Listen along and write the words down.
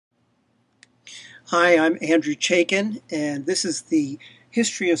Hi, I'm Andrew Chaikin, and this is the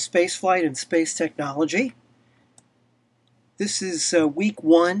history of spaceflight and space technology. This is week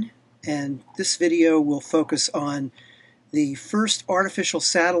one, and this video will focus on the first artificial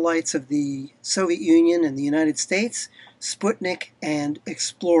satellites of the Soviet Union and the United States, Sputnik and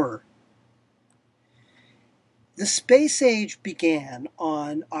Explorer. The space age began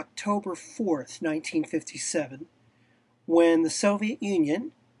on October 4th, 1957, when the Soviet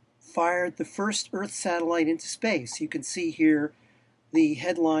Union fired the first Earth satellite into space. You can see here the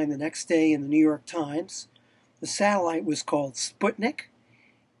headline the next day in the New York Times. The satellite was called Sputnik,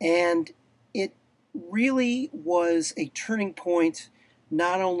 and it really was a turning point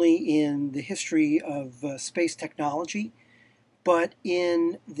not only in the history of space technology, but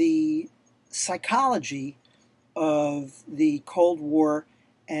in the psychology of the Cold War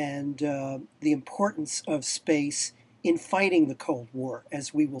and the importance of space in fighting the Cold War,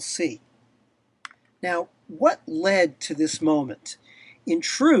 as we will see. Now, what led to this moment? In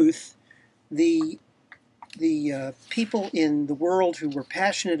truth, the people in the world who were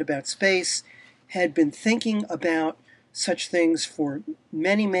passionate about space had been thinking about such things for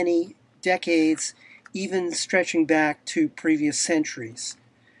many, many decades, even stretching back to previous centuries.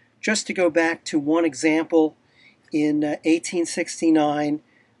 Just to go back to one example, in 1869,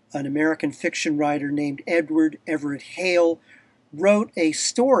 an American fiction writer named Edward Everett Hale wrote a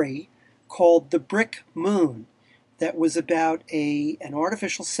story called The Brick Moon that was about an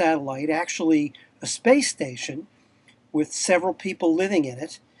artificial satellite, actually a space station with several people living in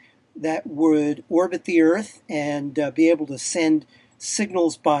it, that would orbit the Earth and be able to send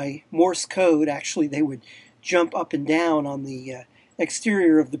signals by Morse code. Actually, they would jump up and down on the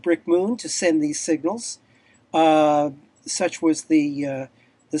exterior of the brick moon to send these signals. Such was the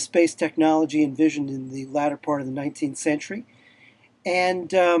space technology envisioned in the latter part of the 19th century.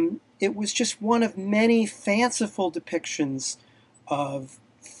 And it was just one of many fanciful depictions of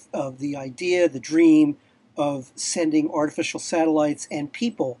the idea, the dream of sending artificial satellites and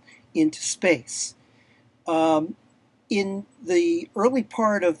people into space. In the early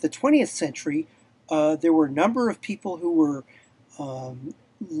part of the 20th century, there were a number of people who were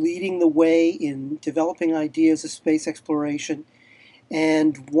leading the way in developing ideas of space exploration.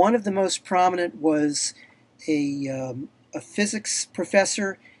 And one of the most prominent was a physics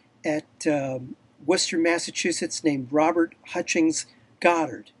professor at Worcester, Massachusetts, named Robert Hutchings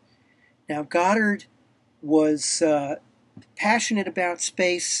Goddard. Now, Goddard was passionate about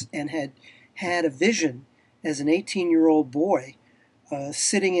space and had a vision as an 18-year-old boy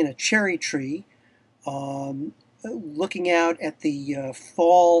sitting in a cherry tree, looking out at the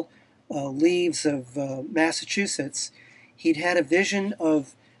fall leaves of Massachusetts. He'd had a vision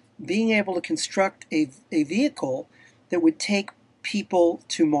of being able to construct a vehicle that would take people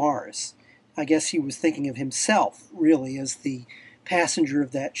to Mars. I guess he was thinking of himself, really, as the passenger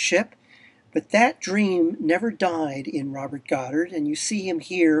of that ship. But that dream never died in Robert Goddard, and you see him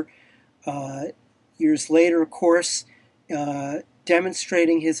here years later, of course,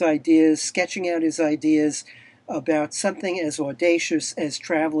 demonstrating his ideas, sketching out his ideas about something as audacious as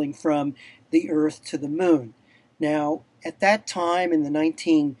traveling from the Earth to the Moon. Now, at that time in the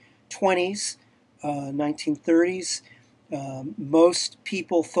 1920s, 1930s, most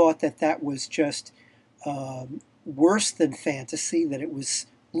people thought that that was just worse than fantasy, that it was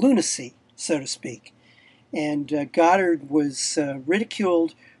lunacy, so to speak. And Goddard was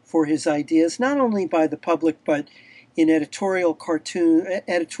ridiculed for his ideas, not only by the public, but in editorial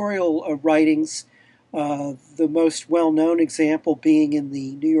writings. The most well-known example being in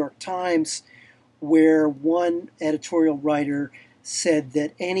the New York Times, where one editorial writer said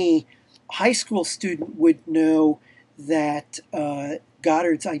that any high school student would know that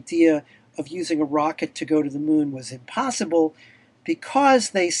Goddard's idea of using a rocket to go to the moon was impossible because,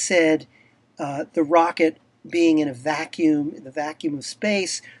 they said, the rocket being in the vacuum of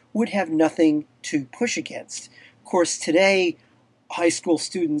space, would have nothing to push against. Of course, today, high school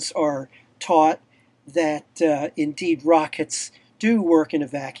students are taught that indeed rockets do work in a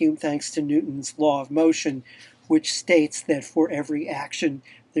vacuum thanks to Newton's law of motion, which states that for every action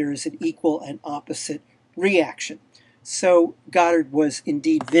there is an equal and opposite reaction. So Goddard was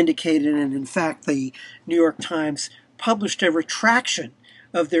indeed vindicated, and in fact the New York Times published a retraction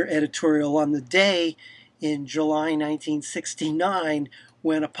of their editorial on the day in July 1969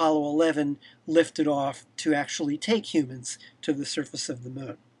 when Apollo 11 lifted off to actually take humans to the surface of the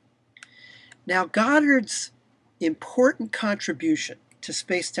moon. Now, Goddard's important contribution to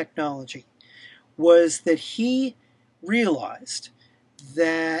space technology was that he realized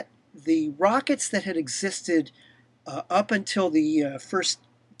that the rockets that had existed up until the first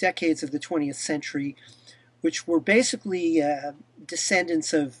decades of the 20th century, which were basically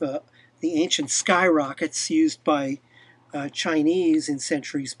descendants of the ancient skyrockets used by Chinese in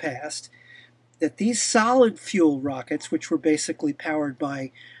centuries past, that these solid fuel rockets, which were basically powered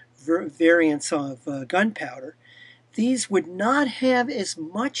by variants of gunpowder, these would not have as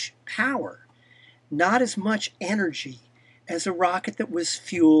much power, not as much energy as a rocket that was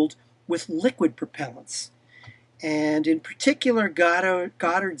fueled with liquid propellants. And in particular,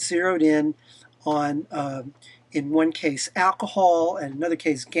 Goddard zeroed in on, in one case, alcohol, and in another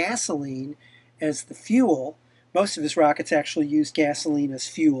case, gasoline as the fuel. Most of his rockets actually used gasoline as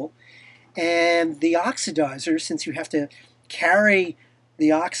fuel. And the oxidizer, since you have to carry the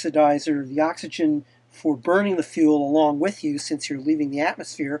oxidizer, the oxygen for burning the fuel along with you since you're leaving the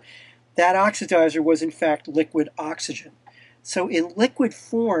atmosphere, that oxidizer was in fact liquid oxygen. So in liquid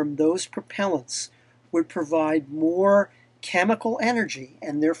form, those propellants would provide more chemical energy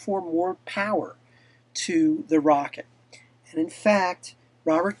and therefore more power to the rocket. And in fact,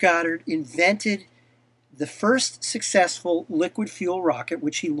 Robert Goddard invented the first successful liquid fuel rocket,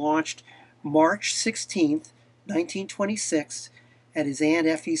 which he launched March 16th, 1926, at his Aunt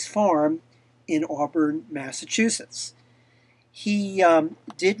Effie's farm in Auburn, Massachusetts. He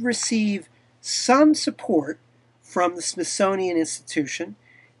did receive some support from the Smithsonian Institution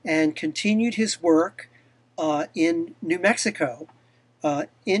and continued his work in New Mexico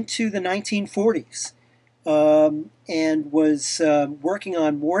into the 1940s, and was working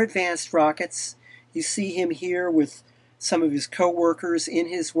on more advanced rockets. You see him here with some of his co-workers in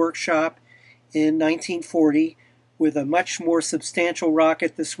his workshop in 1940 with a much more substantial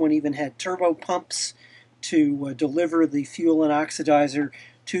rocket. This one even had turbo pumps to deliver the fuel and oxidizer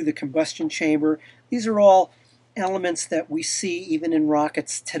to the combustion chamber. These are all elements that we see even in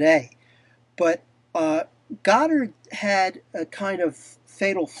rockets today. But Goddard had a kind of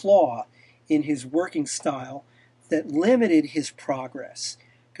fatal flaw in his working style that limited his progress.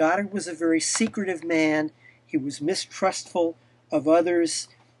 Goddard was a very secretive man. He was mistrustful of others.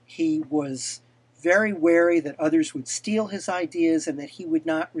 He was very wary that others would steal his ideas and that he would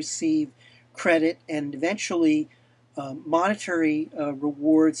not receive credit and eventually monetary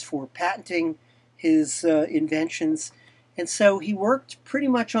rewards for patenting his inventions. And so he worked pretty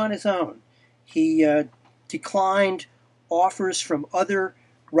much on his own. He declined offers from other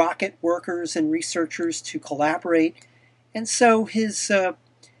rocket workers and researchers to collaborate. And so his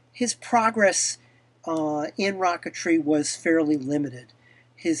progress in rocketry was fairly limited.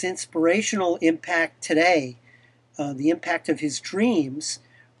 His inspirational impact today, the impact of his dreams,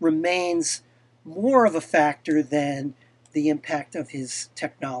 remains more of a factor than the impact of his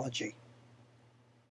technology.